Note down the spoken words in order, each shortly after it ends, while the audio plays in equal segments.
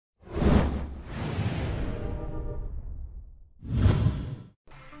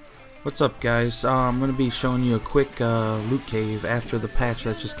What's up, guys? I'm going to be showing you a quick loot cave after the patch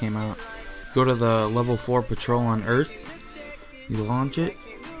that just came out. Go to the level 4 patrol on Earth, you launch it,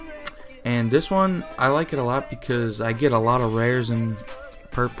 and this one I like it a lot because I get a lot of rares and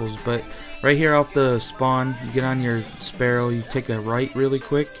purples. But right here off the spawn, you get on your sparrow, you take a right really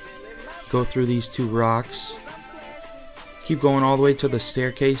quick, go through these two rocks, keep going all the way to the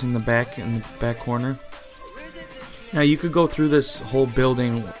staircase in the back corner. Now you could go through this whole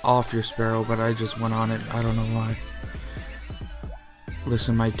building off your sparrow, but I just went on it. I don't know why.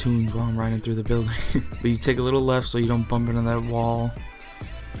 Listen to my tunes while I'm riding through the building. But you take a little left so you don't bump into that wall.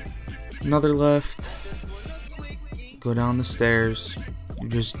 Another left. Go down the stairs. You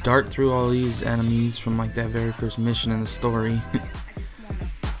just dart through all these enemies from like that very first mission in the story.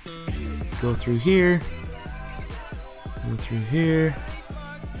 Go through here. Go through here.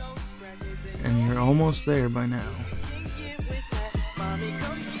 And you're almost there by now.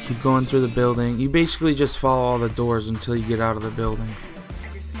 Keep going through the building. You basically just follow all the doors until you get out of the building.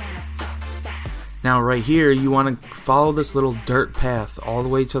 Now right here, you want to follow this little dirt path all the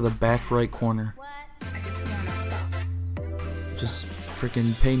way to the back right corner. Just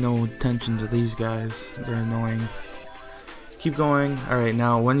freaking pay no attention to these guys. They're annoying. Keep going. Alright,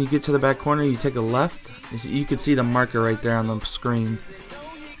 now when you get to the back corner, you take a left. You can see the marker right there on the screen.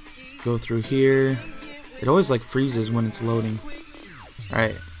 Go through here. It always like freezes when it's loading.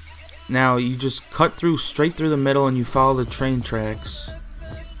 Alright, now you just cut through straight through the middle and you follow the train tracks.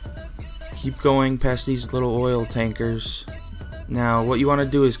 Keep going past these little oil tankers. Now what you want to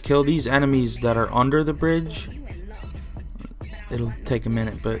do is kill these enemies that are under the bridge. It'll take a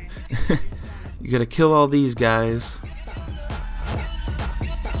minute, but you gotta kill all these guys.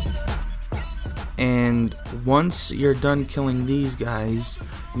 And once you're done killing these guys,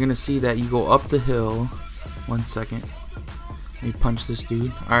 you're gonna see that you go up the hill. 1 second. Let me punch this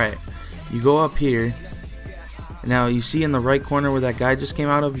dude. Alright. You go up here. Now you see in the right corner where that guy just came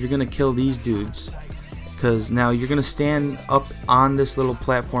out of, you're gonna kill these dudes. Because now you're gonna stand up on this little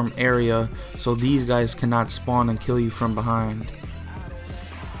platform area so these guys cannot spawn and kill you from behind.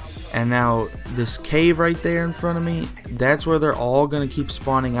 And now this cave right there in front of me, that's where they're all gonna keep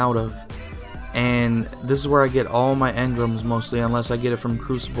spawning out of. And this is where I get all my engrams mostly, unless I get it from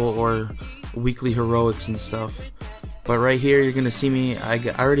Crucible or weekly heroics and stuff. But right here you're gonna see me, I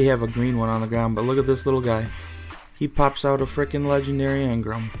already have a green one on the ground, but look at this little guy. He pops out a freaking legendary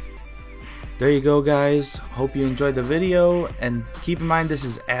engram. There you go, guys. Hope you enjoyed the video, and keep in mind this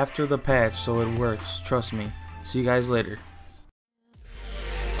is after the patch, so it works, trust me. See you guys later.